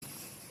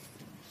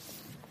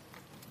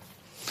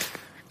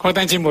各位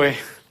弟兄姊妹，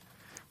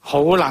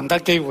好難得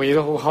機會，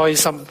都好開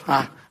心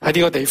啊！喺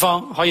呢個地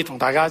方可以同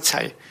大家一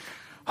齊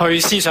去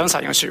思想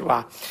神嘅說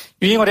話，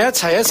願意我哋一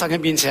齊喺神嘅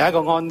面前一個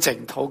安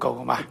靜禱告，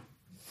好嘛？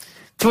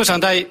天父上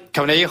帝，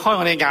求你開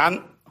我哋眼，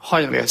開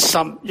我哋嘅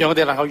心，讓我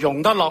哋能夠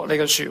容得落你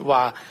嘅說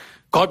話，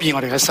改變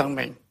我哋嘅生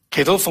命。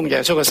祈禱奉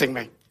耶穌嘅聖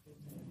名，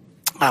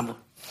阿門。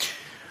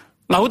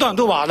嗱，好多人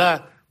都話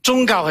咧，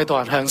宗教係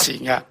導人向善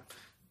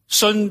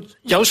嘅，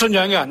有信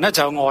仰嘅人咧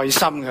就有愛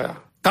心嘅。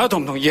大家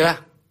同唔同意咧？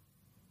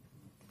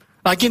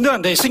嗱，見到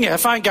人哋星期日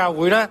返教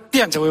會咧，啲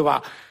人就會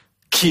話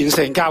虔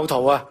誠教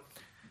徒啊，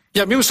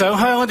入廟上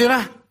香嗰啲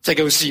咧就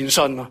叫善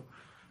信。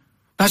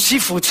但似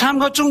乎參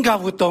加宗教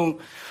活動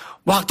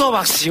或多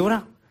或少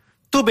咧，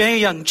都俾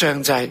人印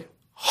象就係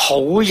好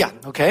人。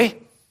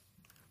OK，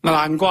 嗱，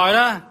難怪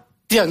啦，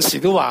啲人時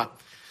都話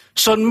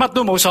信乜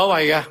都冇所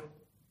謂嘅，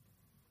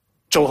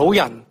做好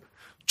人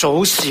做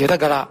好事就得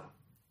噶啦，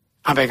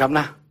係咪咁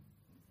咧？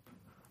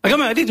嗱，今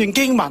日呢段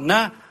經文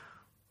咧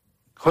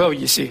好有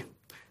意思。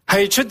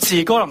係出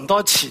自哥林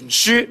多前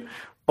書，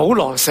保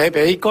羅寫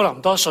俾哥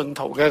林多信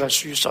徒嘅一個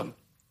書信。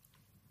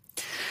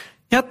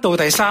1到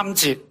第3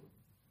節，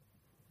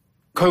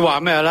佢話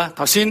咩咧？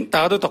頭先大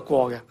家都讀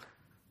過嘅，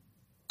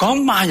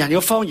講萬人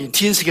嘅方言、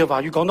天使嘅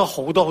話語，講到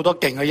好多好多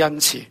勁嘅恩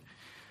賜。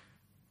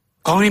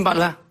講啲乜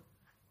咧？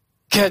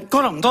其實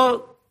哥林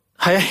多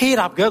係希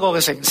臘嘅一個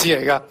嘅城市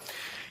嚟噶。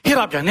希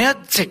臘人咧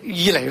一直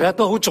以嚟咧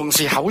都好重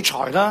視口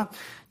才啦、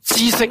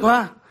知識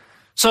啦，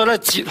所以咧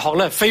哲學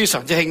咧非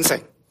常之興盛。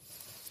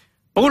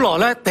保羅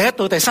咧第1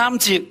到第3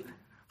節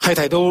係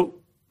提到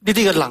呢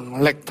啲嘅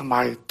能力同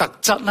埋特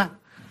質咧，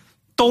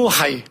都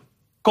係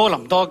哥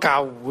林多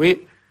教會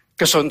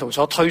嘅信徒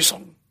所推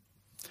崇。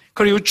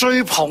佢哋要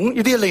追捧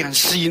呢啲令人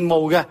羨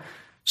慕嘅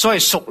所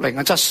謂屬靈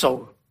嘅質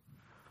素。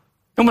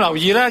有冇留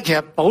意咧？其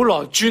實保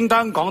羅專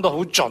登講到好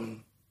盡。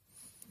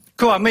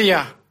佢話乜嘢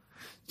啊？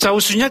就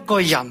算一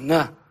個人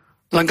啊，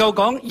能夠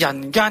講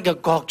人間嘅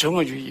各種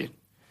嘅語言、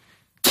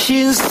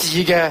天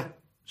使嘅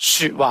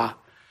說話，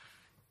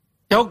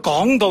有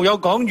講道、有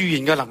講語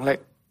言嘅能力，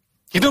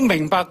亦都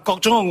明白各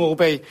種嘅奧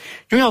秘，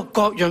擁有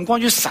各樣關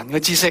於神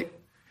嘅知識，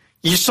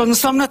而信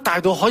心咧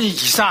大到可以移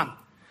山，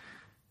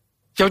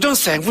又將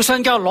成副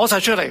身家攞晒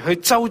出嚟去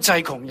周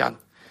濟窮人，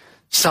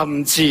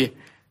甚至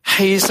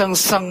犧牲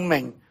生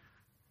命、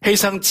犧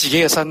牲自己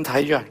嘅身體，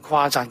讓人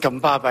誇讚咁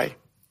巴閉。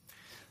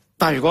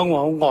但如果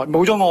我愛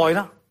冇咗愛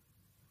啦，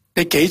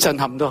你幾震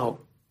撼都好，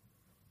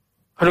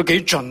去到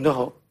幾盡都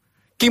好，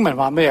經文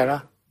話咩嘢咧？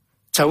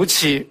就好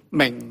似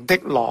鳴的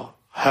鑼、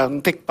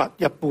響的鈸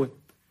一般，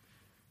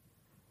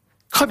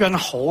吸引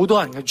好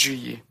多人嘅注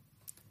意，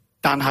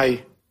但係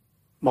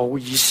冇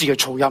意思嘅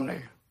噪音嚟，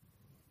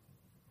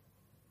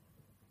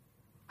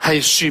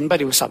係算不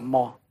了什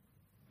麼。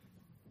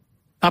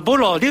嗱，保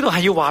羅呢度係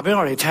要話俾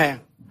我哋聽，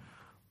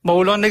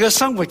無論你嘅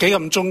生活幾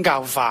咁宗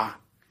教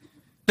化，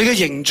你嘅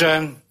形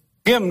象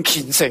幾咁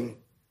虔誠，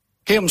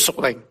幾咁屬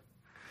靈，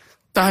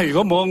但係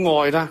如果冇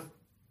咗愛咧，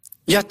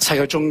一切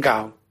嘅宗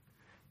教、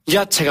一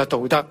切嘅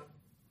道德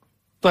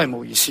都係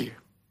冇意思。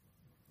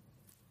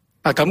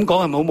嗱，咁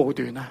講係咪好武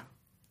斷咧？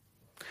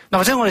嗱，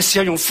或者我哋試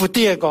下用闊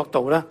啲嘅角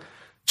度咧，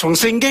從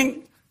聖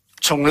經、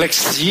從歷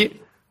史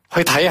去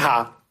睇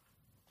下，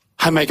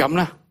係咪咁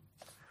咧？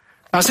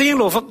嗱，聖經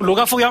路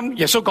加福音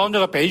耶穌講咗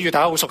個比喻，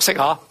大家好熟悉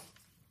嗬，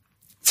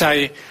就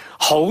係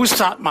好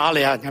撒瑪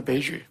利亞人嘅比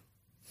喻。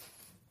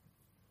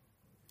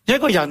一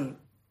個人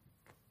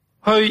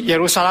去耶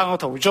路撒冷嘅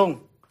途中，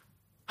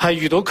係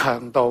遇到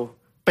強盜，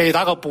被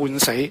打個半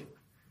死，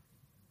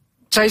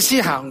祭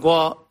司行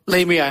過，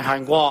利未人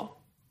行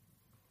過，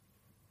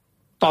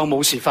當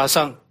冇事發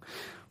生，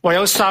唯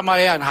有撒瑪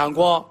利亞人行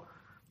過，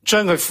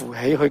將佢扶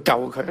起去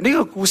救佢。呢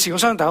個故事我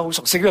相信大家好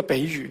熟悉，呢個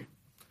比喻。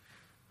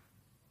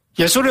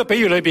耶穌呢個比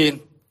喻裏邊，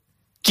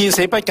見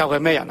死不救係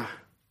咩人啊？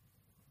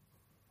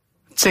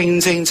正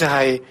正就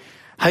係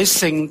喺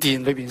聖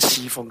殿裏邊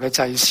侍奉嘅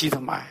祭司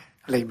同埋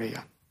利未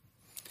人。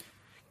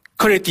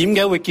佢哋點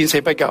解會見死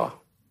不救啊？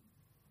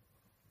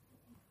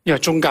因為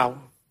宗教，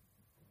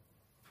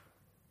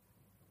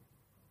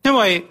因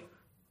為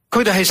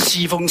佢哋係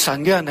侍奉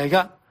神嘅人嚟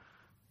噶。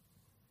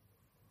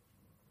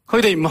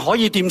佢哋唔可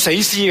以掂死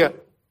屍嘅。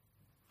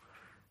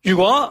如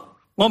果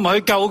我唔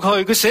去救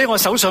佢，佢死喺我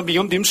手上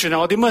邊，咁點算啊？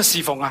我點樣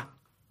侍奉啊？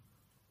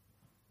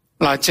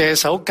嗱，借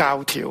手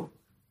教條，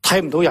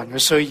睇唔到人嘅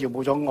需要，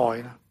冇咗愛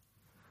啦。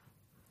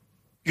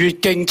越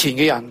敬虔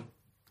嘅人，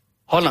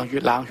可能越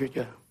冷血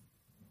嘅。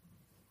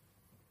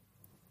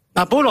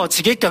嗱，保羅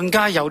自己更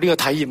加有呢個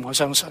體驗，我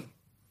相信。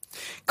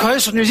佢喺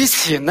信主之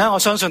前咧，我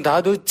相信大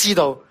家都知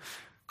道，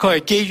佢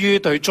係基於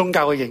對宗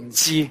教嘅認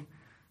知，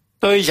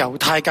對猶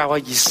太教嘅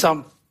熱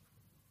心。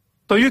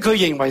對於佢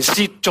認為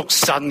褻瀆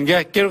神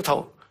嘅基督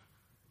徒，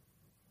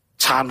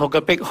殘酷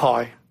嘅迫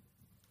害，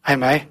係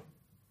咪？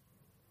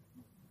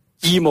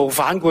義無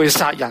反顧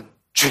殺人，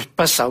絕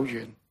不手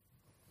軟。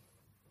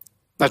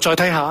嗱，再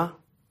睇下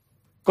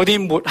嗰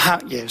啲抹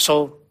黑耶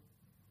穌、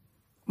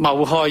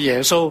謀害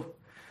耶穌、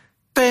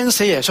釘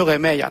死耶穌嘅係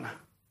咩人啊？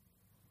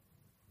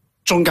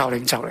宗教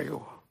領袖嚟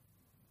嘅。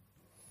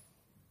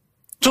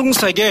中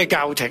世紀嘅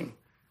教廷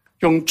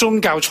用宗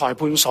教裁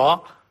判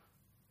所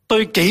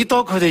對幾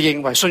多佢哋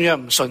認為信仰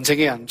唔純正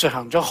嘅人進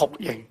行咗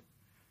酷刑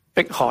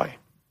迫害，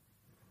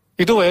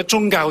亦都為咗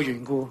宗教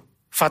緣故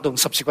發動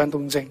十字軍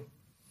東征。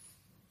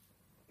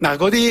嗱，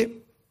嗰啲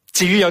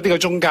至於有啲嘅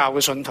宗教嘅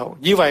信徒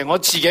以為我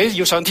自己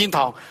要上天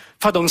堂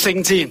發動聖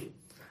戰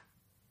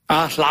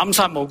濫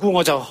殺無辜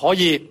我就可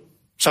以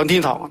上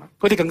天堂，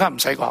嗰啲更加唔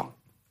使講。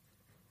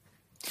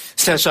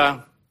事實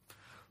上，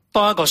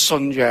當一個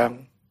信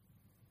仰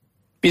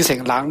變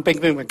成冷冰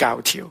冰嘅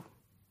教條，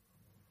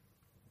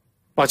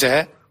或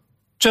者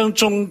將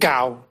宗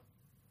教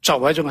作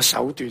為一種嘅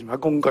手段或者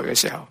工具嘅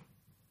時候，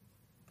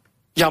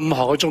任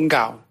何嘅宗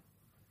教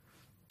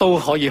都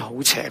可以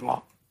好邪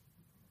惡，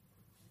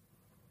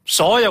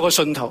所有嘅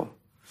信徒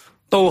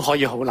都可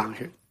以好冷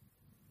血。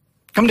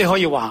咁你可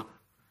以話，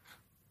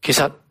其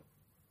實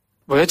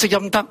為咗積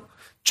陰德、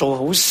做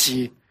好事、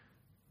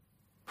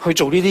去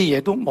做呢啲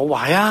嘢都冇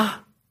壞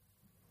啊，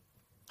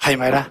係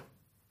咪咧？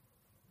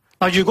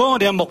嗱，如果我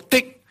哋嘅目的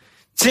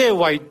只係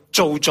為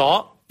做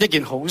咗一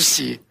件好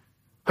事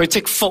去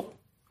積福，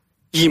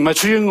而唔係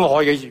出於愛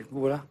嘅緣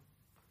故啦，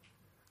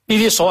呢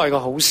啲所謂嘅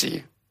好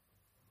事，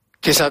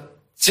其實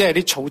只係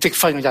啲草積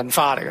分嘅印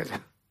花嚟嘅啫。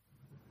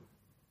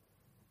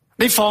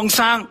你放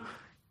生，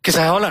其實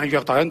係可能係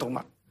虐待緊動物。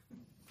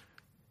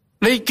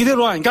你見到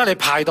老人家嚟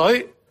排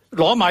隊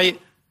攞米，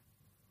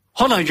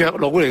可能係虐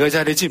老嚟嘅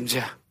啫，你知唔知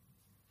啊？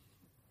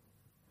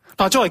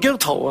但係作為基督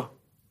徒啊，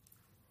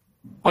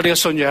我哋嘅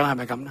信仰係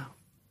咪咁咧？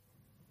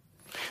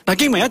嗱，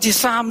經文1至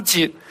3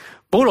節，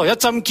保羅一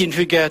針見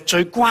血嘅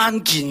最關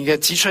鍵嘅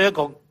指出一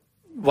個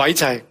位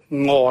就係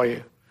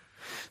愛。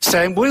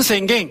成本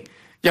聖經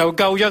由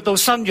舊約到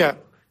新約，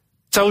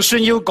就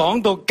算要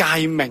講到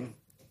誡命，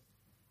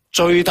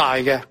最大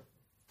嘅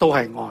都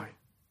係愛。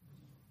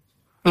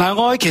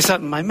嗱，愛其實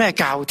唔係咩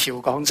教條，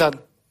講真，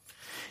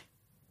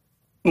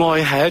愛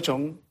係一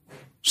種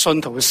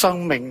信徒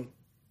生命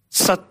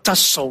質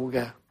素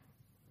嘅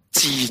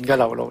自然嘅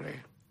流露嚟，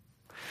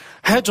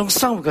係一種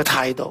生活嘅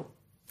態度。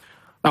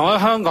嗱，我喺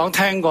香港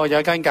聽過有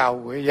一間教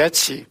會，有一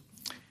次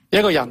有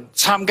一個人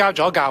參加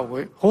咗教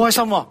會，好開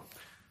心，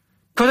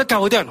覺得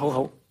教會啲人好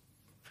好，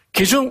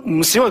其中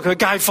唔少係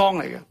佢街坊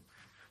嚟嘅，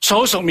熟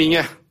口熟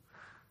面嘅。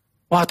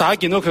哇！大家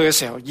見到佢嘅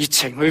時候，熱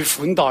情去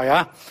款待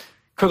啊，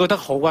佢覺得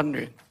好溫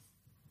暖。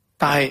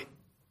但係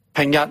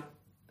平日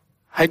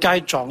喺街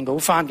撞到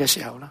返嘅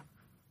時候咧，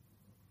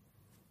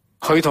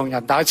佢同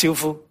人打招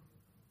呼，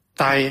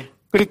但係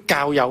嗰啲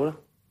教友咧，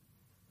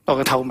當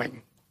佢透明，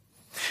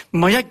唔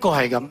係一個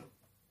係咁，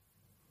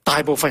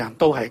大部分人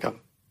都係咁。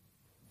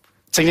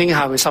靜靜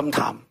下佢心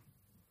淡，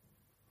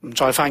唔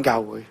再返教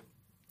會。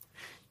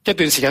一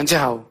段時間之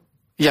後，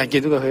有人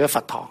見到佢去咗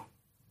佛堂，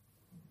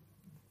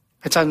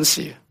係真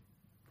事。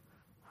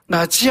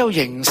嗱，只有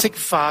形式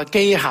化、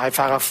機械化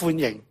嘅歡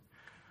迎，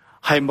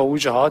係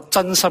冇咗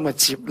真心嘅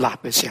接納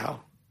嘅時候，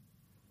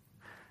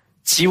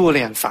只會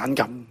令人反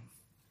感，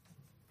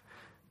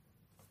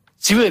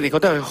只會令人覺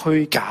得佢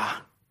虛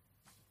假。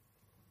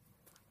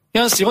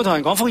有陣時我同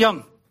人講福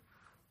音，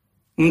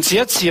唔止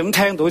一次咁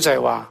聽到就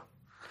係話，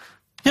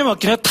因為我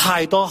見得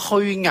太多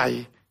虛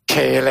偽、騎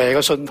呢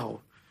嘅信徒，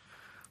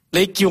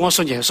你叫我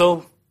信耶穌，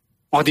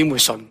我點會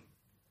信？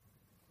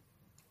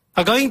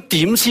究竟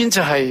點先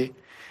就係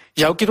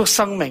有基督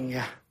生命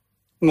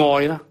嘅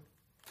愛啦？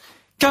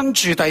跟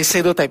住第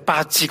4到第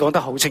8節講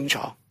得好清楚。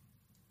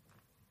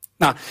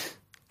嗱，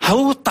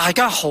好大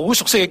家好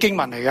熟悉嘅經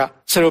文嚟噶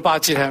，4到8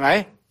節係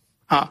咪？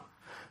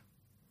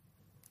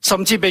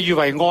甚至被譽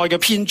為愛嘅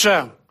篇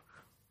章，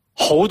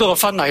好多個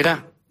婚禮咧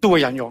都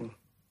會引用。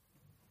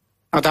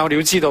但係我哋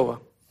要知道啊，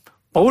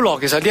保羅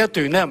其實呢一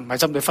段咧唔係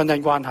針對婚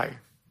姻關係，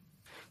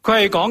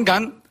佢係講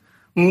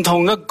緊唔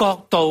同嘅角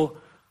度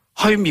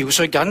去描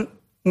述緊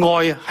愛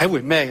係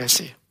回咩嘅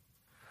事。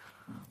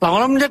嗱，我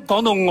諗一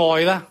講到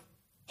愛咧，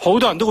好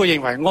多人都會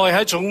認為愛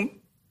係一種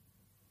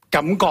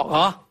感覺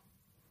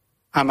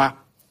係咪？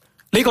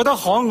你覺得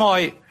可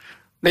愛，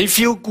你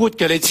feel good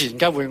嘅，你自然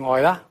梗會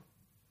愛啦。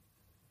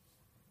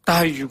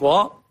但係如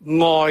果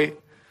愛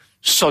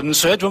純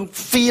粹一種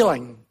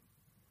feeling，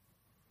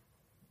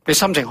 你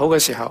心情好嘅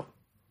時候，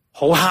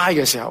好 high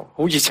嘅時候，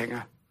好熱情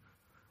啊；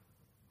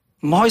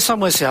唔開心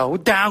嘅時候，好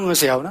down 嘅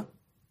時候咧，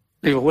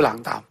你會好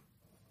冷淡。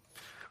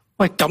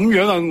喂，咁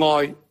樣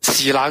嘅愛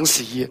時冷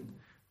時熱，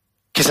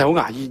其實好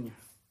牙煙嘅。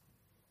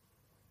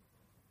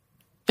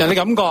人嘅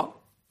感覺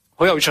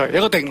好有趣，有一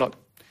個定律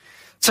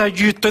就係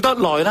越對得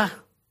耐咧，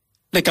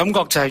你感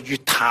覺就係越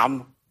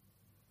淡。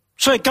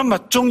所以今日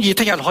中意，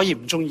聽日可以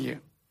唔中意。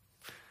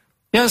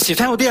有陣時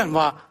聽到啲人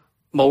話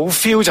冇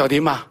feel 就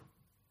點啊？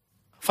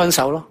分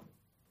手咯。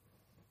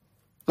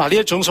嗱，呢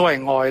一種所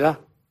謂愛啦，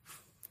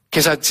其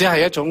實只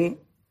係一種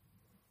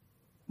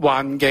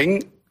環境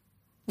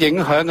影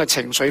響嘅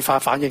情緒化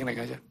反應嚟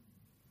嘅啫。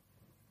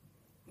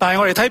但係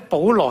我哋睇保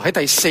羅喺第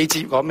4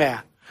節講咩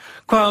啊？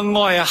佢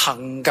話愛係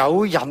恆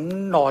久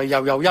忍耐，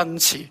又有恩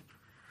慈。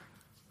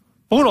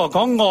保羅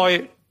講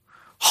愛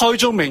開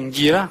宗明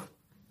義啦，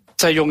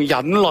就係用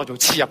忍耐做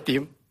切入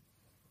點，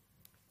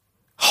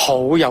好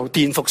有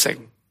顛覆性。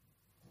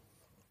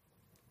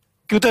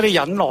叫得你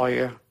忍耐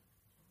嘅，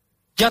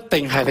一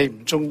定係你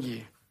唔中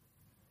意，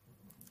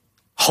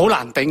好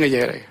難頂嘅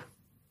嘢嚟。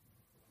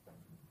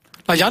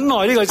嗱，忍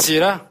耐呢個字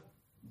咧，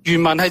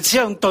原文係指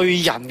向對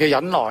人嘅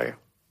忍耐，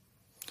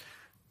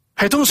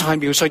係通常係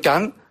描述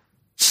緊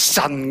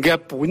神嘅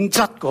本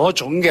質嗰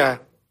種嘅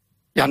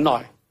忍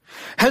耐，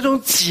係一種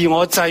自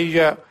我制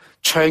約、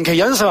長期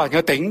忍受人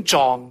嘅頂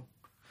撞，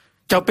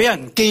又俾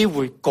人機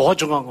會嗰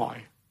種嘅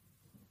愛。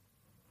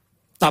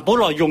嗱，保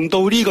羅用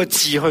到呢個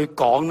字去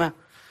講咧，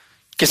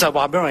其實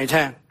話俾我哋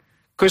聽，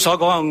佢所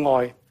講嘅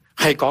愛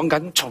係講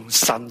緊從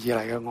神而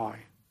嚟嘅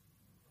愛，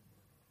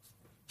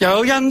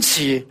又有恩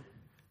慈、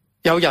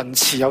有仁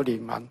慈、有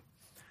憐憫。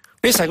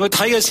你成個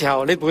睇嘅時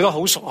候，你背得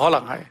好熟，可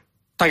能係，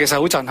但其實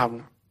好震撼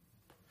嘅。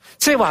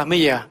即係話乜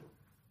嘢啊？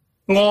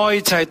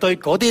愛就係對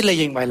嗰啲你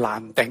認為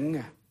難頂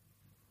嘅、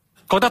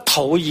覺得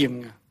討厭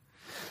嘅，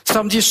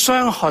甚至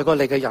傷害過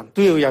你嘅人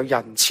都要有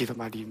仁慈同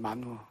埋憐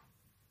憫。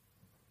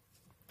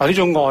嗱，呢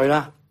種愛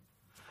咧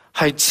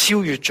係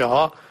超越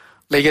咗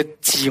你嘅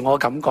自我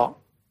感覺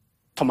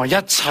同埋一切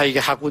嘅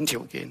客觀條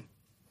件。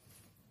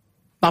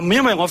嗱，唔係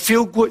因為我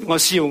feel good 我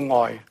先要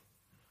愛，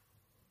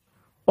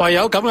唯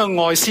有咁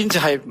嘅愛先至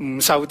係唔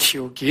受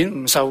條件、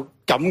唔受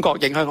感覺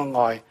影響嘅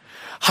愛，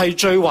係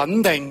最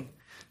穩定。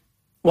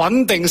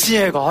穩定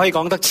先係可以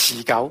講得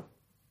持久，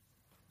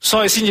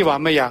所以先至話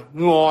乜嘢？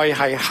愛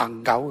係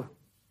恆久嘅，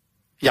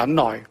忍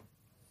耐。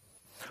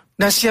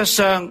但事實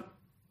上，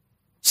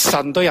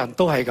神對人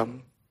都係咁。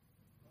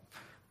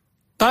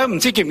大家唔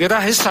知記唔記得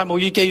喺撒母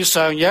耳記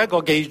上有一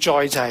個記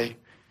載，就係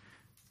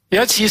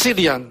有一次以色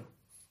列人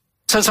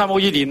趁撒母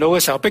耳年老嘅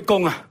時候逼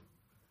宮啊，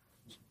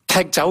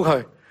踢走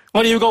佢。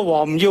我哋要個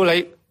王，唔要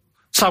你，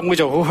撒母耳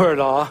就好 hurt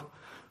咯。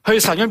去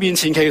神嘅面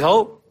前祈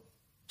禱，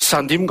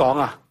神點講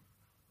啊？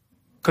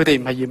佢哋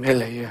唔係嫌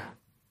棄你啊，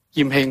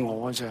嫌棄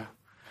我咋？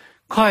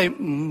佢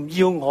係唔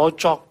要我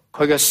作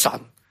佢嘅神。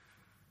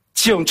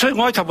自從出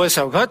埃及嘅時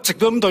候，佢一直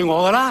都咁對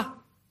我噶啦。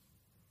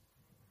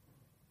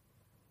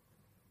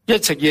一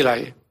直以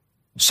嚟，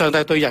上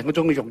帝對人嗰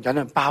種容忍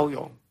同包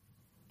容，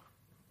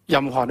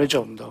任何人都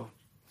做唔到。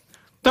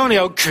當你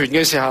有權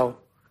嘅時候，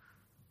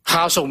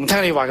下屬唔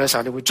聽你話嘅時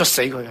候，你會捽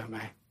死佢，係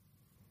咪？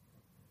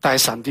但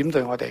係神點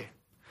對我哋？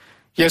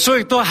耶穌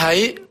亦都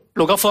喺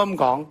路加福音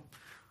講，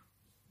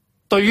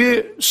對於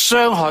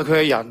傷害佢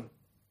嘅人，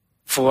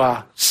父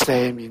啊，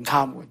赦免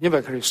他們，因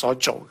為佢哋所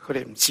做，佢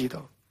哋唔知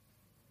道。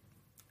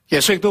耶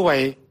穌亦都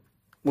為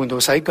門徒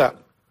洗腳，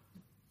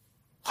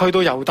去到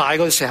猶大嗰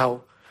個時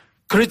候，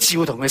佢都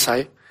照同佢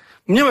洗。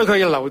唔因為佢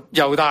要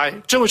猶大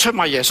將佢出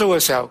賣耶穌嘅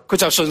時候，佢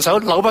就順手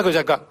扭翻佢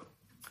隻腳。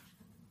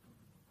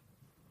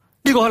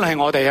呢個可能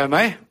係我哋，係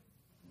咪？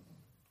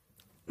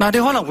嗱，你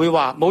可能會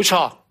話冇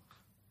錯，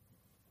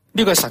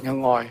呢個係神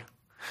嘅愛，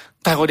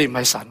但係我哋唔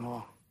係神，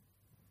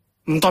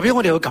唔代表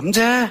我哋要咁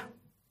啫，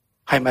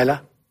係咪咧？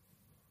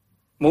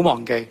唔好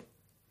忘記，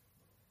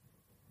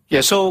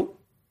耶穌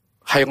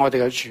係我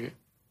哋嘅主，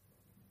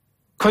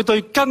佢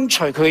對跟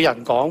隨佢嘅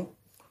人講：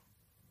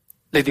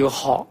你哋要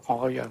學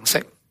我嘅樣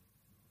式，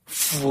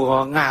負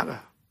我軛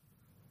啊！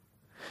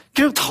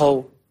基督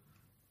徒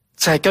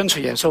就係跟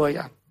隨耶穌嘅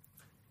人，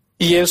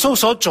而耶穌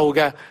所做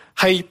嘅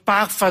係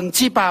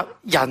100%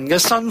人嘅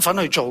身份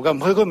去做嘅，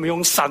佢唔係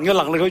用神嘅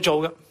能力去做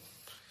嘅。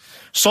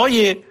所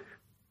以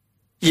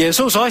耶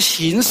穌所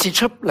顯示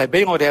出嚟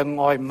俾我哋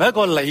嘅愛，唔係一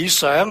個理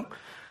想，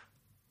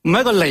唔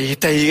係一個離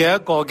地嘅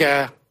一個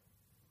嘅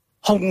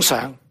空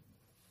想，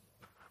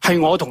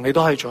係我同你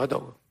都可以做得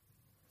到。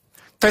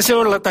第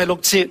4到第6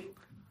節，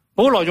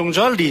保羅用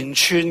咗一連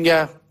串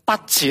嘅不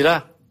字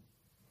咧，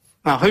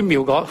去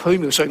描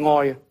述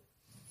愛。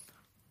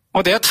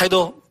我哋一睇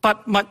到不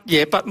乜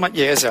嘢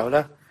嘅時候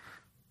咧，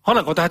可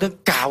能我哋係啲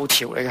教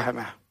條嚟嘅，係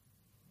咪啊？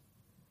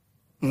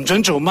唔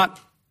准做乜，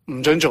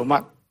唔准做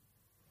乜。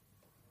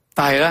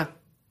但係咧，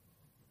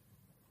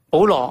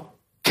保羅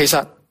其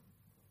實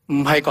唔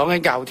係講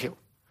緊教條，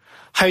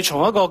係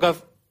從一個嘅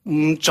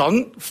唔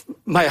准，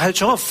唔係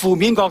從一個負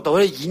面角度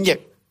去演繹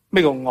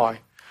咩叫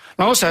愛。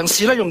嗱，我嘗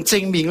試咧用正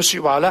面嘅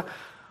說話咧，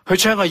去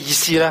將個意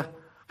思咧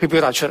去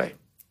表達出嚟。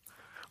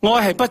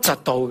愛係不嫉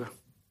妒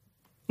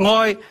嘅，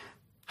愛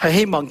係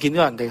希望見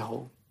到人哋好，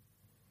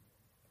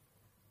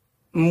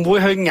唔會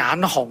去眼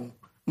紅，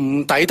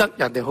唔抵得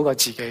人哋好過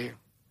自己。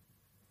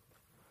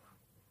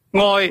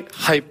愛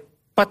係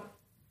不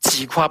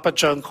自誇不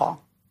張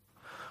狂，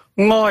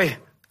愛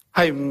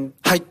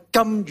係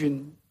甘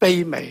願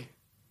卑微，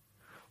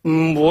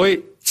唔會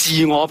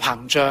自我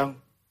膨脹，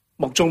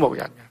目中無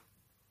人嘅。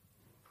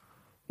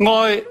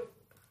愛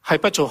係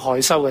不做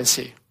害羞嘅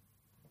事，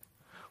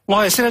愛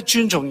係識得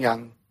尊重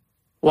人，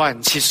為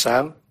人設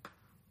想，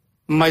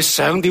唔係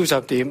想點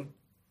就點，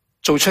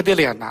做出啲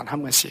令人難堪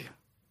嘅事。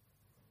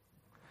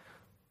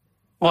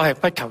愛係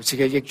不求自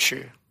己益處，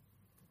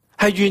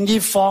係願意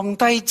放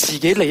低自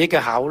己利益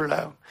嘅考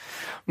量，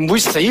唔會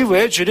死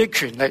搲住啲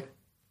權力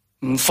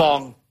唔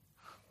放，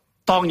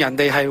當人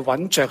哋係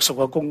揾着數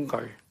嘅工具。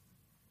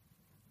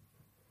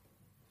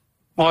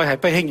愛係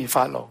不輕易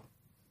發怒，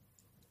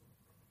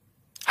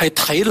係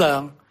體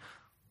諒、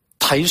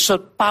體恤、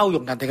包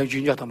容人哋嘅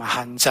軟弱同埋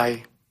限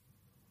制，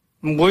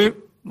唔會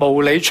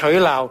無理取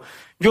鬧，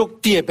喐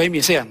啲嘢俾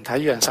面色人睇，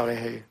讓人受你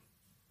氣。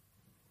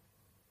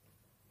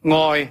愛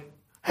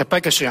係不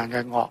計算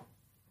人嘅惡，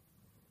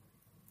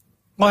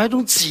愛係一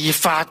種自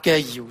發嘅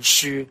饒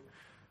恕，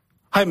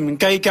係唔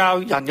計較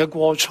人嘅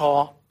過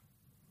錯，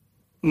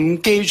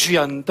唔記住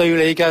人對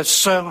你嘅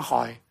傷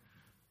害，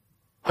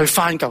去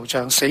翻舊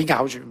賬，死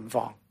咬住唔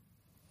放。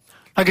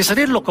嗱，其實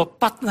呢6個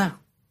不咧，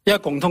有一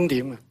個共通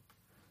點嘅，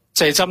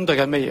就係針對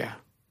緊乜嘢？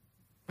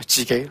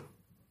自己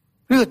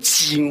呢個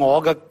自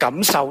我嘅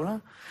感受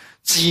啦，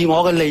自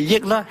我嘅利益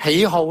啦，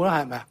喜好啦，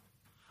係咪啊？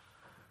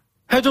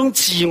係一種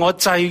自我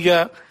制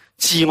約、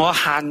自我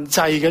限制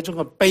嘅一種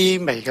嘅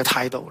卑微嘅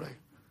態度嚟。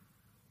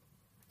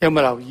有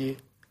冇留意？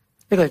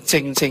呢個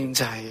正正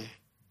就係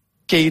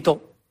基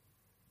督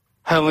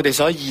向我哋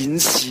所演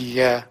示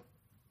嘅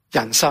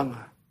人生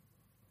啊！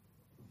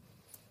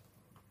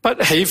不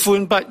喜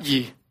歡不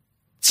義，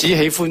只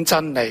喜歡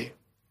真理。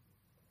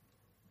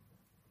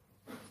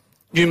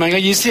原文嘅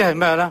意思係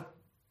咩咧？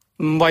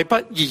唔為不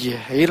義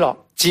而喜樂，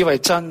只為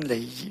真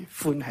理而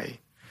歡喜。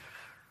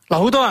嗱，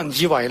好多人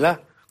以為咧，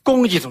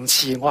公義同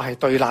慈愛係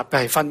對立嘅，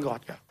係分割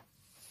嘅。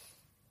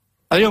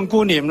呢種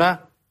觀念咧，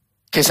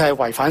其實係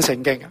違反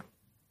聖經嘅。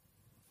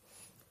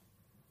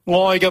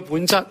愛嘅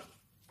本質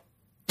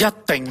一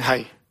定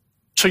係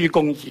出於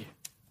公義，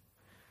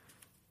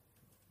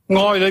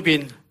愛裏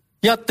邊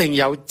一定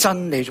有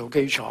真理做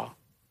基礎，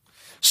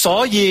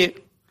所以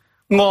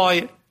愛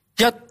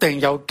一定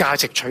有價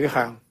值取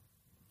向，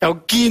有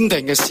堅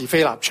定嘅是非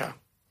立場，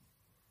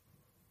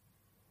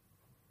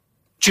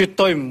絕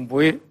對唔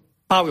會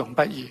包容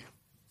不義。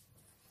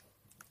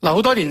嗱，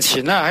好多年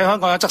前咧，喺香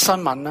港有一則新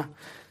聞咧，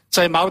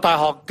就係某大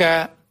學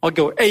嘅我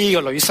叫 A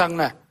嘅女生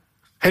咧，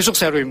喺宿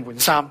舍裏面換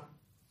衫，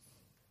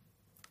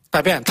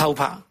但係俾人偷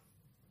拍。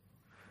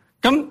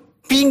咁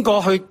邊個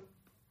去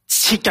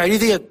設計呢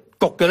啲嘅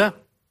局嘅咧？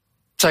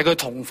就係佢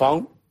同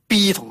房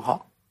B 同學。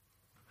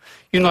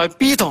原來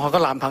B 同學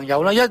嘅男朋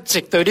友咧，一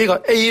直對呢個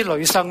A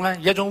女生咧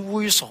有一種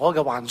猥瑣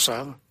嘅幻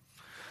想，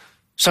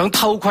想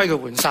偷窺佢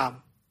換衫，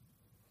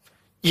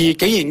而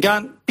竟然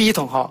間 B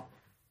同學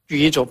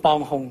願意做幫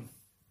兇。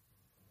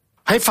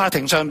喺法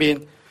庭上面，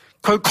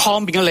佢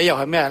抗辯嘅理由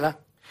係咩咧？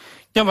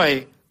因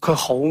為佢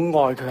好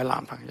愛佢嘅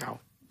男朋友，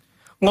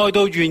愛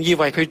到願意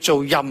為佢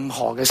做任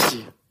何嘅事。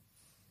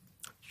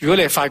如果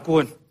你係法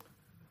官，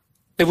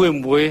你會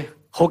唔會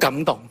好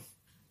感動？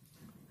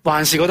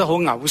還是覺得好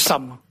嘔心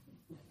啊？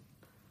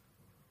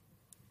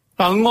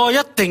嗱，愛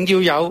一定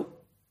要有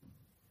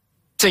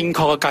正確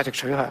嘅價值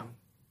取向，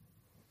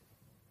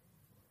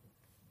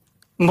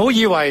唔好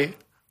以為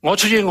我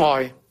出於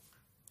愛，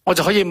我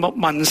就可以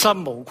問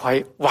心無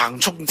愧、橫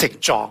衝直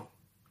撞。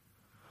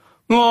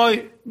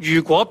愛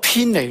如果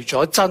偏離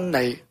咗真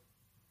理，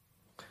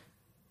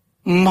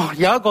唔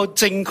有一個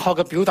正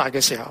確嘅表達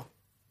嘅時候，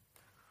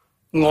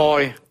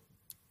愛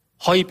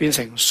可以變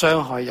成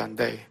傷害人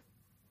哋，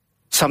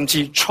甚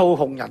至操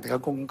控人哋嘅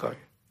工具，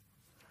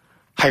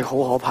係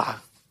好可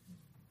怕。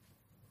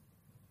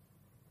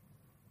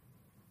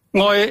愛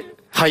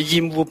係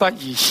厭惡不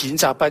義、譴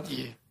責不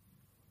義，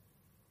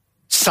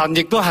神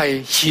亦都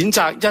係譴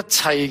責一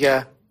切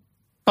嘅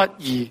不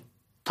義，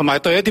同埋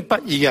對一啲不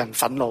義嘅人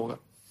憤怒嘅。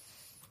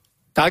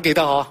大家記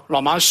得嗬，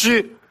羅馬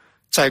書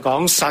就係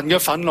講神嘅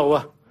憤怒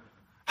啊，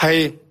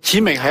係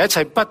顯明係一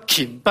切不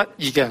虔不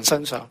義嘅人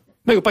身上。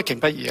咩叫不虔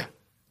不義啊？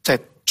就係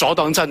阻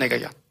擋真理嘅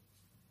人。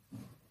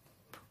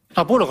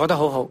保羅講得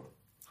好好，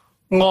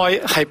愛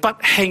係不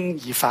輕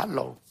易發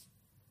怒，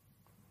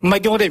唔係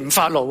叫我哋唔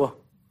發怒啊，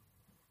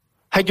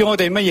係叫我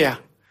哋乜嘢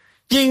啊？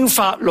應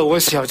發怒嘅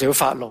時候就要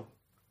發怒，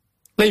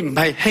你唔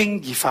係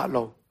輕易發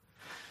怒。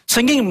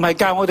聖經唔係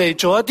教我哋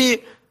做一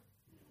啲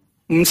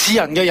唔似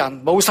人嘅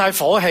人，冇晒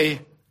火氣，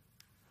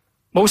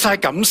冇晒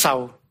感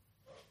受，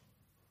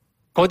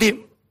嗰啲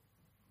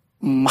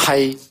唔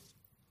係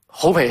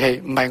好脾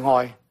氣，唔係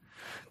愛，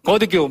嗰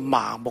啲叫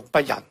麻木不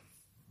仁。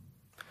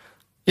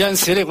有陣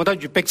時你覺得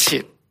越迫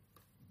切，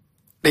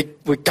你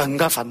會更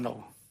加憤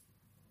怒。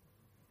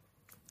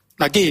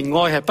嗱，既然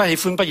愛係不喜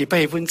歡不義、不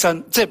喜歡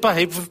真，即係不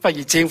喜歡不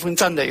義、只喜歡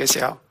真理嘅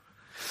時候，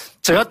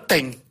就一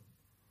定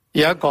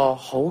有一個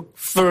好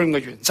firm 嘅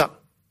原則。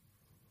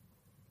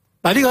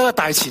嗱，呢個係一個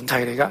大前提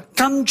嚟噶。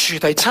跟住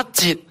第7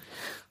節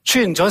出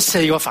現咗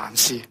4個凡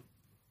事，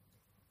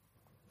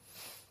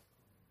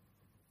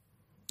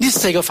呢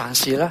4個凡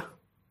事咧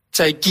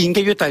就係建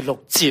基於第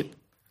6節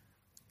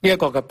呢一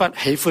個嘅不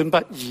喜歡不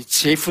義、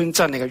只喜歡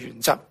真理嘅原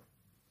則。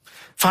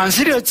凡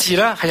事呢個字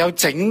咧係有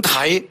整體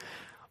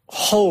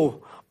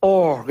whole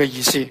all 嘅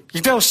意思，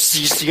亦都有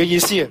時時嘅意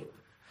思。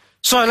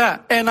所以咧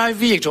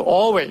NIV 譯做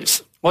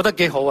always， 我覺得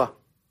幾好啊，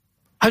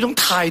係一種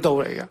態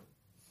度嚟嘅，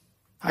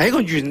係一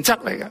個原則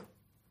嚟嘅。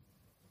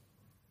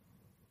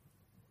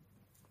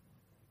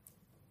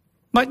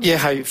乜嘢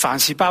係凡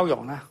事包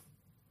容咧？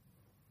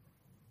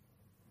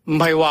唔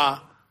係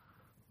話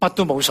乜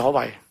都冇所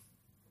謂。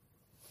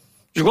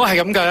如果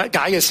係咁嘅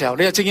解嘅時候，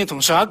你就正正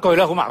同上一句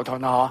咧好矛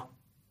盾啦，嗬。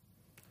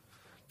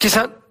其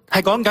實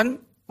係講緊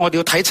我哋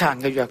要體察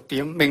人嘅弱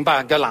點，明白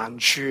人嘅難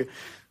處，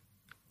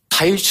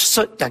睇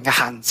出人嘅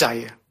限制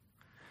啊。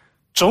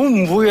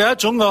總唔會有一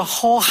種嘅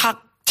苛刻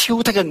挑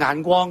剔嘅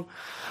眼光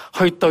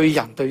去對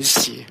人對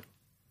事。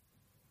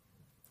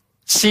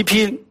詩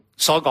篇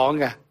所講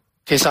嘅，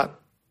其實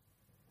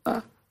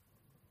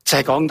就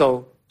係講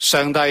到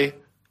上帝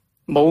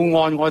冇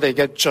按我哋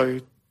嘅罪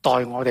待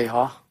我哋，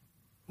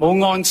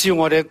冇按照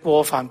我哋嘅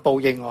過犯報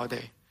應我哋。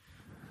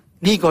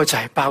呢個就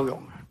係包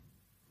容。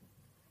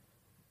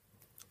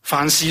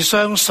凡事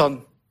相信，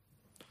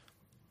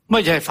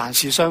乜嘢係凡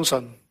事相信？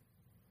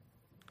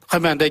係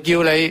咪人哋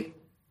叫你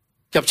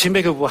入錢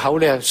俾佢戶口，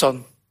你係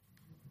信？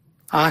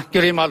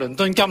叫你買倫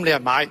敦金，你係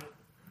買？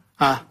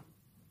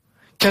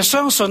其實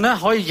相信咧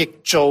可以譯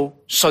做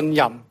信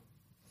任，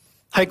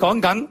係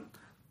講緊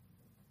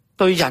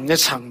對人嘅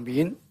層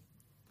面，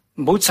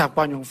唔好習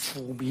慣用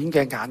負面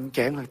嘅眼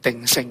鏡去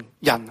定性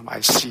人同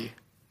埋事。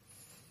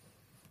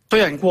對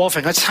人過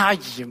分嘅差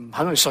異唔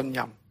肯去信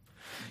任，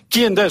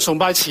見人對人崇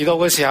拜遲到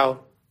嘅時候，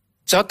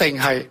就一定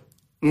係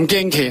唔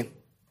敬虔、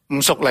唔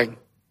屬靈，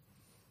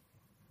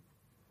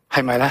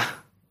係咪咧？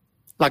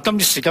嗱，今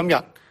時今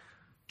日，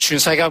全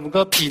世界好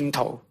多騙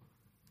徒，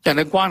人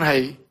嘅關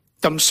係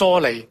咁疏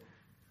離，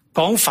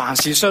講凡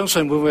事相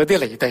信會唔會有啲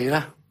離地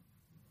咧？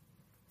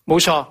冇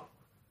錯，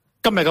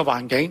今日嘅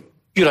環境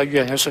越嚟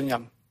越人嘅信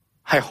任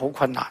係好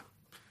困難，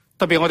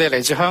特別我哋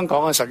嚟自香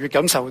港嘅時候，越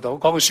感受到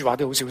講句說話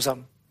都好小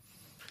心。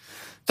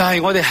但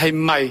係我哋係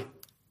咪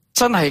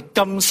真係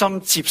甘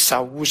心接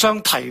受互相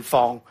提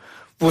防、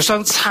互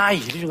相猜疑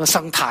呢種嘅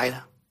生態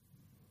咧？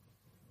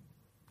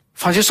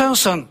凡事相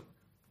信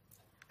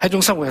係一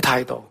種生活嘅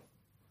態度，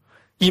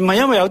而唔係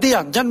因為有啲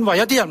人因為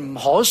一啲人唔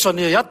可信，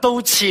你就一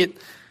刀切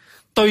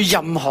對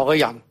任何嘅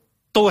人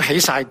都起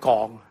晒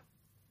槓。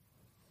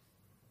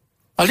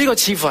呢個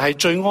似乎係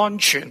最安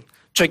全、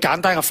最簡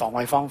單嘅防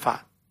衛方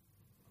法，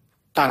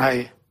但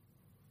係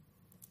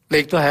你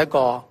亦都係一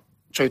個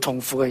最痛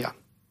苦嘅人。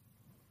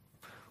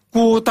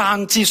孤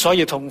單之所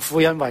以痛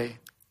苦，因為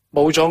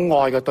冇咗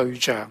愛嘅對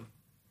象，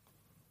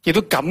亦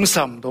都感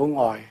受唔到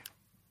愛。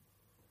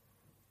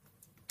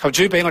求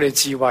主俾我哋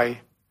智慧，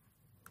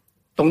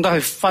懂得去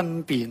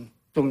分辨，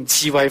用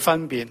智慧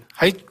分辨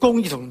喺公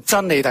義同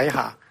真理底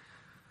下，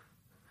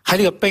喺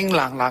呢個冰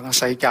冷冷嘅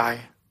世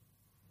界，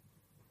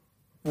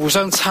互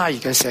相差異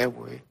嘅社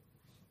會，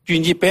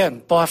願意俾人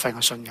多一份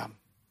嘅信任。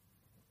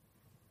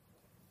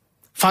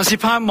凡事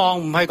盼望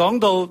唔係講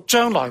到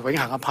將來永恆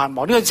嘅盼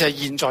望，呢個就係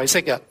現在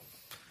式嘅，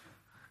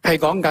係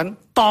講緊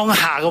當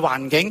下嘅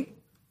環境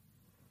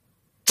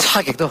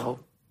差極都好，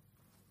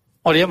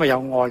我哋因為有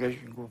愛嘅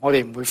緣故，我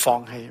哋唔會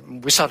放棄，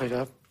唔會失去咗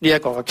呢一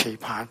個嘅期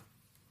盼。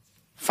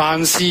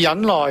凡事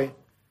忍耐，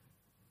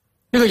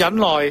呢個忍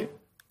耐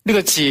呢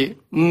個字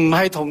唔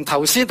係同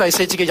頭先第4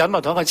節嘅忍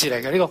耐同一個字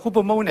嚟嘅，呢個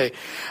hupomone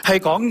係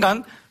講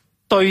緊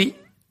對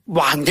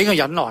環境嘅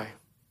忍耐。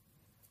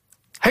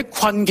喺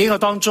困境嘅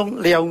當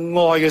中，你有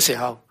愛嘅時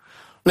候，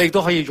你亦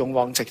都可以勇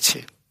往直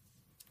前。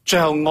最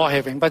後愛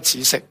係永不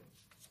止息。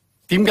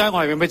點解愛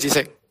係永不止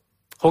息？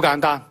好簡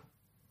單，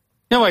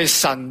因為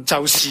神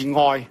就是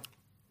愛，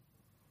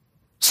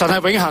神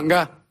係永恆嘅，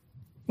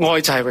愛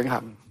就係永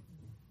恆。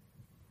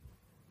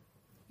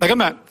嗱，今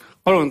日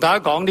我同大家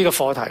講呢個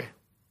課題，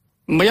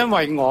唔係因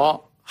為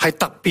我係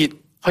特別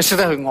去識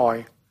得去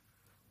愛，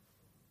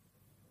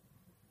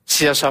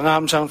事實上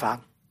啱啱相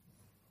反。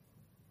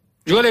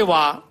如果你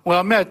話我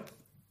有咩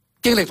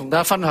經歷同大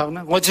家分享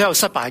咧，我只有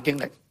失敗嘅經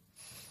歷。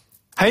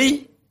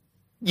喺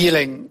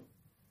2012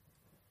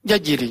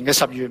年嘅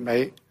10月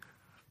尾，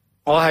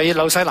我喺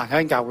紐西蘭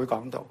間教會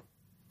講道。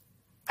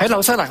喺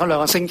紐西蘭嗰2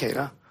個星期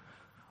啦，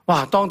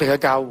哇！當地嘅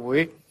教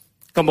會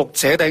嘅牧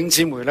者弟兄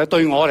姊妹咧，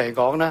對我嚟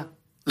講咧，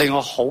令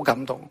我好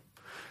感動。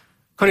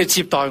佢哋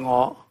接待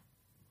我、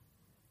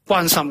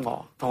關心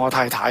我同我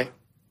太太，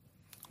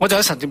我就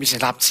喺神嘅面前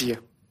立志啊！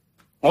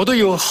我都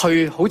要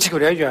去好似佢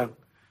哋一樣，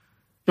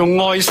用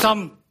愛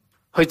心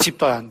去接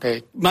待人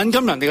哋，敏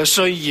感人哋嘅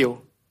需要，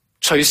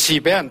隨時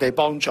俾人哋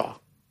幫助。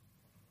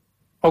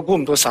我估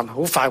唔到神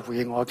好快回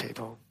應我嘅祈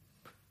禱。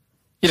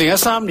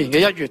2013年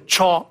嘅1月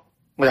初，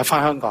我就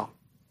翻香港。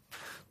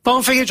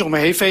當飛機仲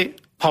未起飛，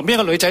旁邊一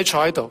個女仔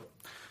坐喺度，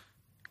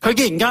佢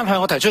竟然間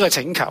向我提出個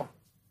請求，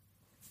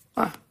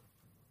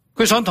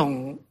佢想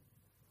同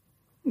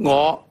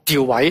我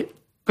調位，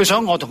佢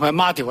想我同佢阿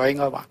媽調位應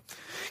該話。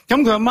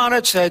咁佢阿媽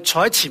咧就係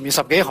坐喺前面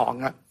10幾行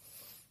嘅。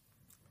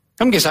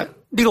咁其實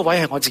呢個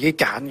位係我自己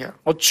揀嘅，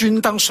我專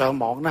登上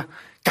網咧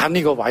揀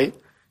呢個位，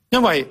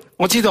因為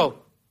我知道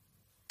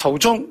途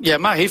中夜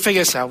晚起飛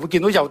嘅時候會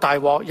見到又大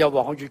鑊又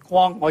黃嘅月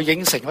光，我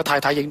影成個太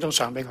太影張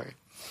相俾佢，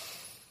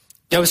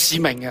有使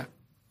命嘅。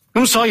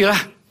咁所以咧，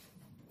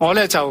我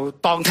咧就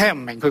當聽唔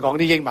明佢講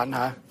啲英文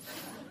吓。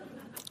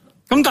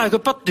咁但係佢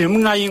不斷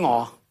咁嗌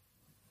我，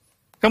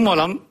咁我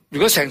諗如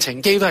果成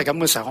程機都係咁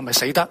嘅時候，我咪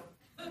死得。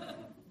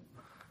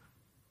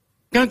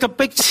咁急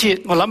迫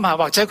切，我諗下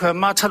或者佢阿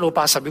媽7老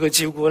80要佢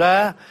照顧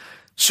咧，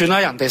算啦，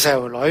人哋細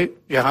路女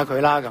讓下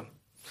佢啦咁。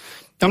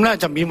咁咧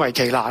就勉為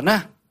其難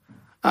咧，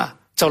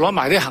就攞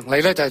埋啲行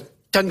李咧就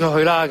跟佢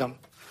去啦咁。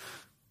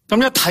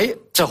咁一睇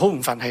就好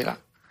唔忿氣啦，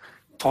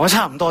同我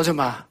差唔多啫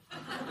嘛。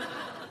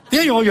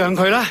點解要我讓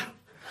佢咧？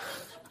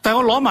但係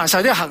我攞埋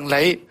晒啲行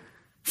李，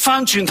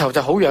翻轉頭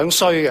就好樣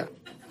衰嘅。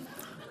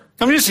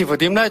咁於是乎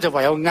點咧，就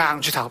唯有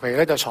硬住頭皮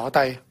咧就坐低。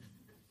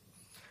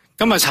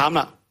咁啊慘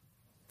啦，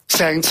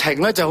成程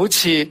咧就好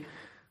似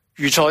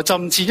如坐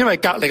針氈，因為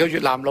隔離嘅越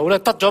南佬咧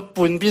得咗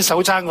半邊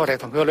手踭過嚟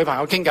同佢個女朋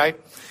友傾偈，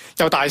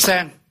又大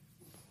聲。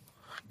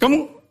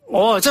咁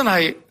我啊真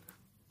係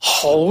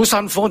好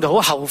辛苦，我就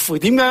好後悔，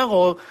點解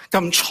我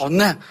咁蠢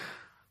咧？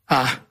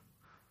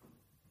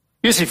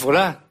於是乎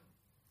咧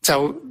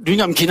就亂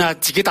咁掀下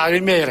自己帶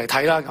啲咩嘢嚟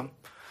睇啦。咁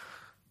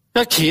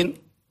一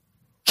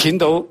掀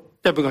到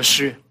一本嘅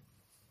書，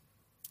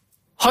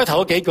開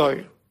頭嗰幾句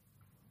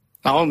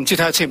嗱，我唔知睇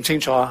得清唔清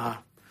楚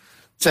啊？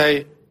就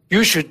係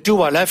You should do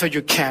whatever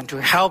you can to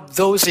help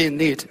those in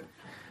need,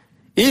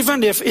 even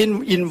if it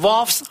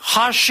involves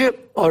hardship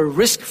or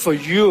risk for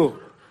you,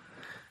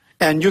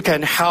 and you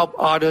can help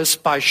others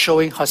by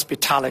showing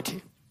hospitality.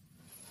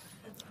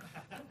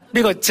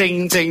 呢個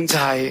正正就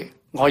係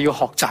我要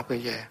學習嘅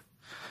嘢。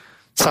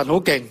神好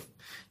勁，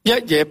一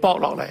嘢剝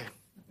落嚟，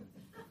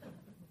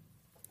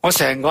我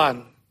成個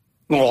人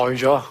呆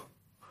咗。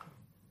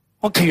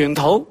我祈完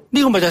禱，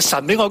呢個咪就係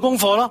神俾我功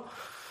課咯。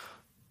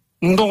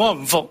唔到我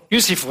唔服，於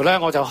是乎咧，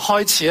我就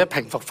開始咧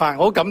平復翻。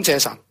我好感謝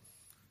神。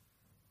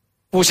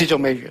故事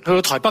仲未完，去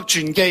到台北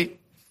轉機，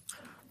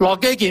落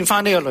機見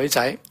翻呢個女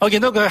仔，我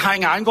見到佢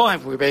係眼光係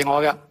迴避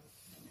我嘅。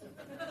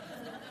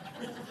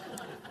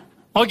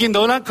我見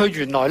到咧，佢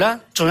原來咧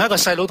仲有一個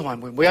細佬同埋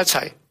妹妹一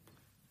齊。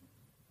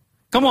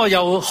咁我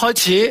又開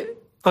始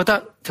覺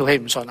得條氣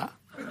唔順啦。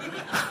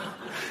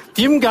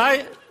點解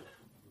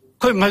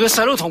佢唔係個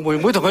細佬同妹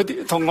妹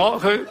同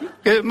我佢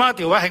嘅媽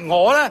調位，係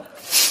我咧？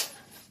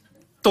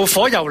導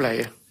火又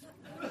嚟。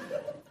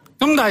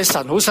咁但係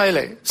神好犀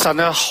利，神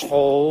係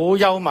好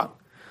幽默。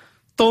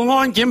到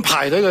安檢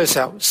排隊嘅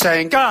時候，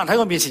成家人喺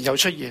我面前又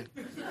出現，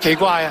奇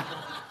怪啊！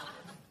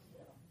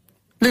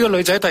呢個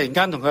女仔突然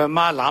間同佢阿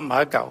媽攬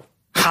埋一嚿，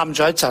喊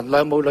咗一陣，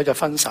兩母女就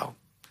分手。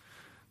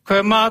佢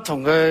阿媽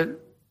同佢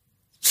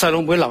細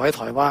佬妹留喺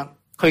台灣，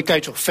佢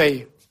繼續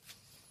飛。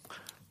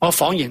我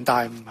恍然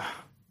大悟，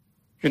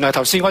原來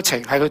頭先嗰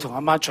程係佢同阿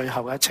媽最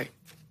後一程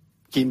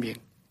見面。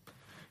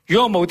如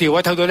果我冇調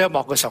位睇到呢一幕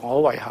嘅時候，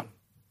我好遺憾。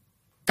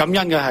感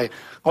恩嘅係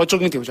我終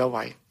於調咗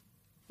位。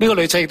呢個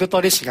女仔亦都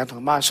多啲時間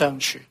同阿媽相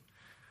處，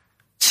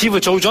似乎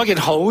做咗一件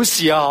好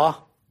事啊！嗬，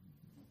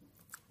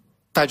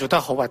但係做得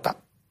好核突，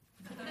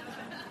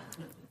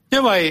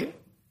因為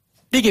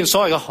呢件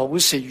所謂嘅好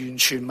事完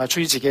全唔係出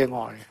於自己嘅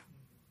愛嘅。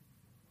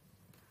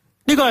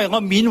呢個係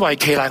我勉為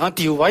其難我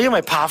調位，因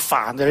為怕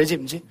煩嘅，你知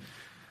唔知？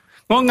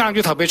我硬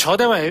住頭皮坐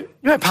低，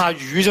因為怕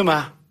魚啫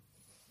嘛。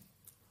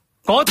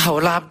嗰頭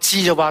立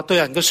志就話對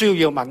人嘅需要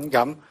要敏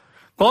感，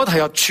嗰頭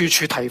又處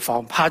處提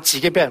防，怕自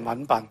己俾人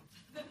搵笨。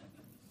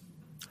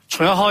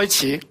從一開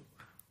始，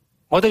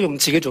我都用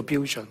自己做標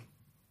準，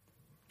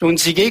用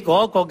自己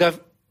嗰個嘅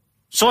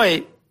所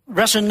謂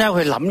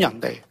rationale 去諗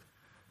人哋，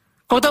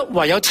覺得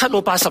唯有7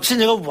到80先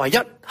至個唯一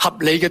合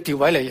理嘅調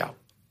位理由。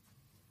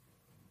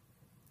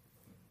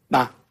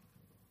嗱，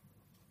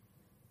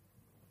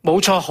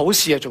冇錯，好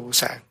事係做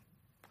成，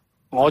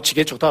我自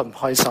己做得唔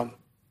開心，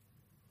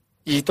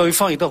而對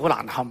方亦都好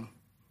難堪，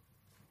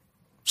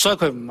所以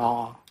佢唔愛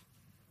我。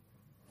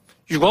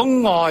如果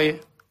愛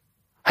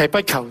係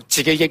不求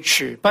自己益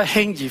處，不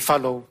輕易發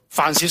怒，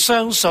凡事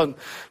相信，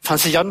凡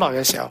事忍耐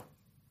嘅時候，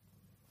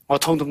我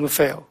通通都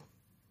fail。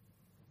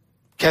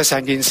其實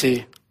成件事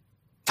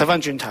睇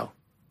翻轉頭，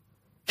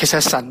其實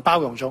神包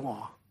容咗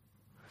我。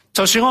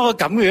就算我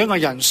個咁樣嘅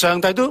人，上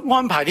帝都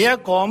安排呢一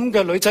個咁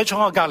嘅女仔坐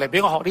我隔籬，俾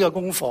我學呢個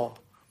功課。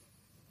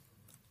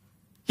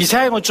而且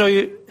喺我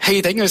最氣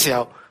頂嘅時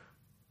候，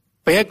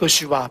俾一句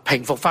說話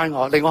平復翻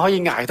我，令我可以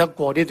捱得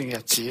過呢段日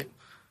子。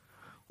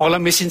我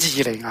諗起先知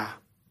以利亞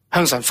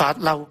向神發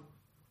嬲、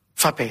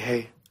發脾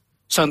氣，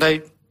上帝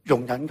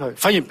容忍佢，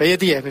反而俾一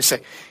啲嘢佢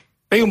食，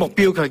俾個目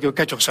標佢叫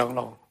繼續上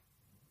路。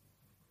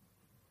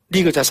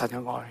呢個就係神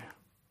嘅愛，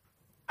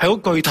係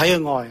好具體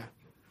嘅愛。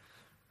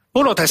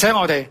保羅提醒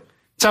我哋，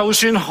就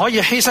算可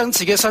以犧牲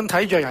自己身體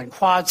讓人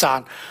誇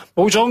讚，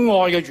冇咗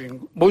愛嘅緣，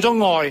冇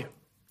咗愛，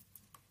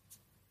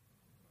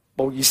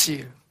冇意思。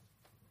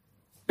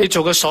你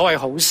做嘅所謂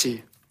好事，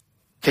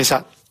其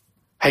實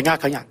係呃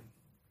緊人。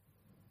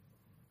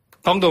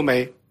講到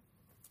尾，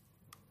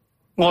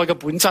愛嘅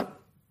本質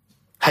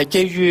係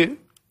基於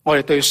我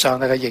哋對上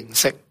帝嘅認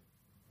識，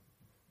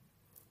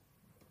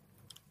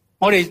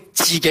我哋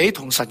自己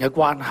同神嘅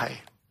關係。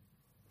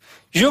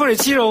如果我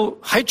哋知道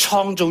喺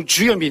創造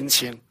主嘅面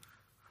前，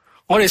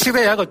我哋識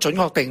得有一個準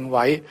確定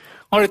位，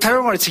我哋睇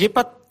到我哋自己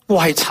不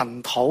過係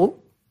塵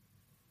土，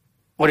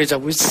我哋就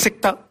會識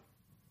得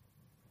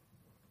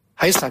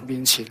喺神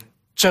面前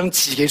將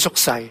自己縮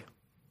細。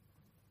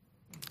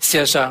事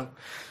實上，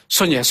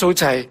信耶穌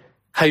就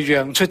係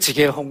讓出自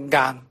己嘅空間，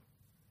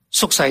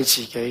縮細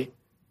自己，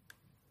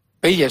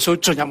俾耶穌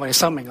進入我哋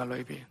生命嘅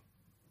裏邊，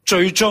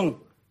最終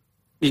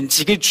連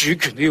自己主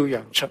權都要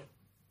讓出，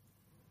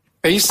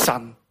俾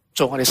神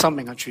做我哋生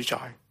命嘅主宰。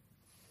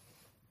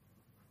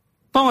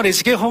當我哋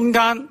自己空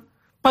間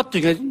不斷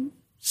嘅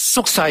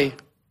縮細，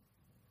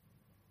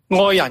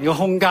愛人嘅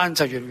空間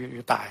就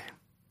越大。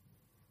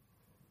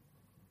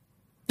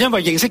因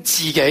為認識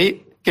自己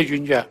嘅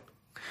軟弱，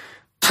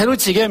睇到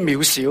自己嘅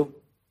渺小，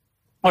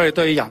我哋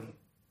對人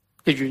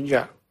嘅軟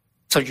弱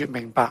就越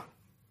明白，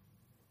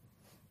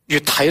越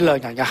體諒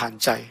人嘅限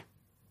制，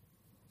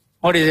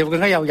我哋就會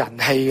更加有人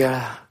氣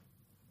㗎。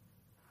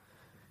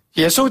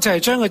耶穌就係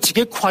將佢自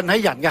己困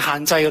喺人嘅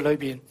限制嘅裏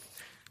邊，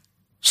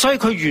所以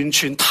佢完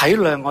全體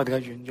諒我哋嘅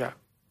軟弱，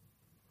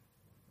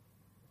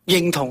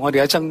認同我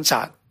哋嘅掙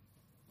扎。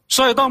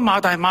所以當馬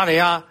大馬利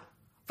亞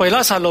為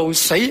拉撒路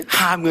死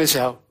喊嘅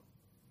時候，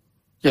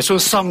耶穌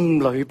心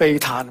裏悲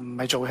嘆，唔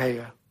係做戲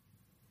嘅。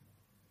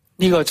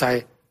呢個就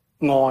係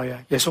愛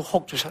啊！耶穌哭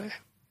咗出嚟。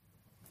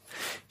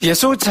耶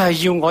穌就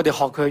係要我哋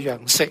學佢嘅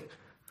樣式。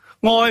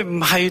愛唔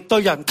係對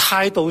人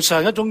態度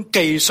上一種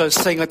技術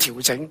性嘅調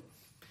整，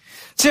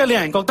只係令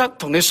人覺得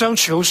同你相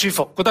處好舒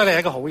服，覺得你係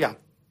一個好人。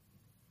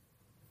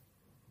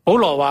保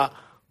羅話：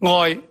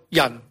愛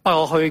人不可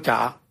虛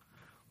假，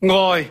愛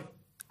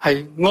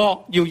係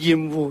惡要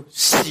厭惡，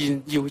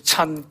善要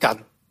親近。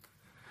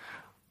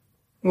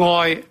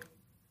愛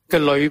嘅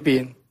裏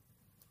邊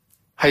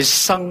係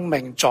生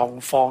命狀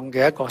況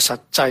嘅一個實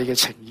際嘅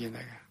呈現嚟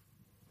嘅，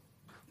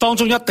當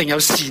中一定有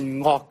善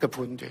惡嘅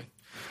判斷。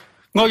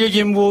愛要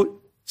厭惡，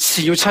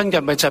善要親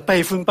近，咪就係不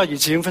喜歡不義，只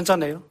喜歡真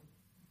理咯。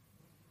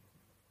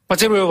或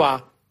者會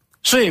話，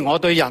雖然我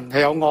對人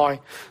係有愛，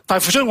但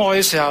係付出愛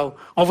嘅時候，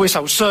我會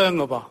受傷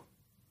噶噃。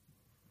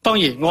當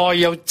然，愛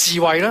有智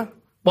慧啦，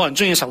冇人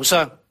中意受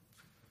傷。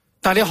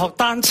但係你學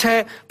單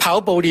車、跑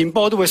步、練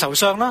波都會受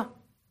傷啦，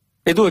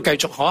你都會繼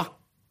續嗬。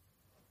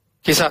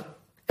其實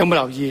有冇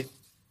留意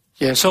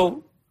耶穌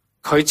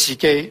佢自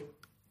己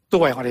都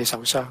為我哋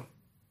受傷，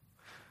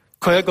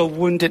佢係一個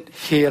wounded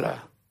healer，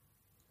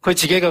 佢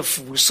自己嘅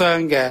負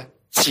傷嘅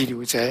治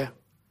療者。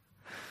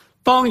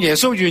當耶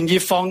穌願意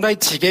放低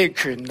自己嘅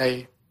權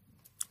利，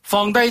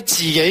放低自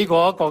己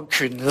嗰一個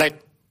權力、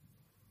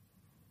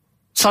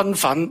身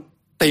份、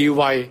地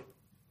位，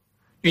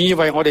願意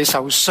為我哋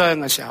受傷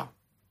嘅時候，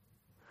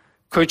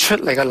佢出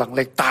嚟嘅能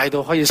力大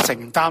到可以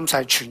承擔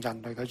晒全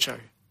人類嘅罪。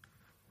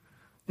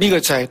呢個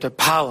就係 the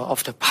power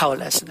of the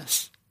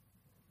powerlessness。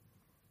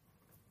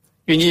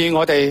願意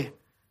我哋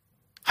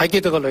喺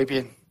基督嘅裏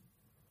邊，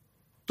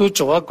都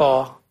做一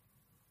個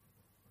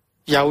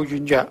有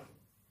軟弱、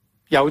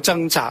有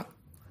掙扎、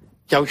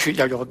有血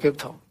有肉嘅基督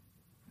徒，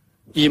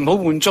而唔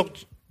好滿足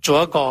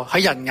做一個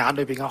喺人眼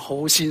裏邊嘅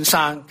好先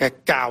生嘅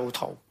教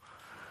徒，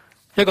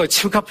一個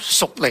超級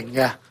屬靈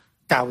嘅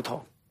教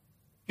徒。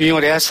願意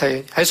我哋一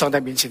齊喺上帝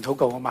面前禱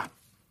告啊嘛！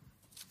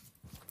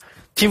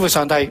天父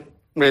上帝，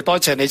我哋多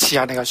謝你賜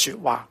下你嘅說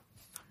話，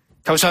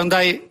求上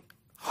帝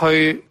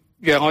去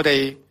讓我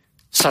哋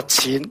實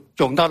踐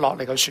用得落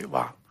嚟嘅說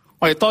話。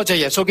我哋多謝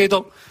耶穌基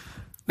督，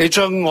你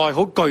將愛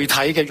好具體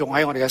嘅用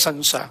喺我哋嘅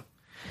身上，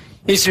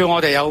以致我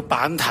哋有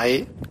bản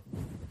體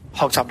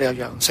學習你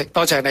嘅樣式。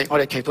多謝你，我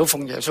哋祈禱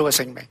奉耶穌嘅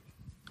聖名，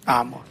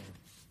阿門。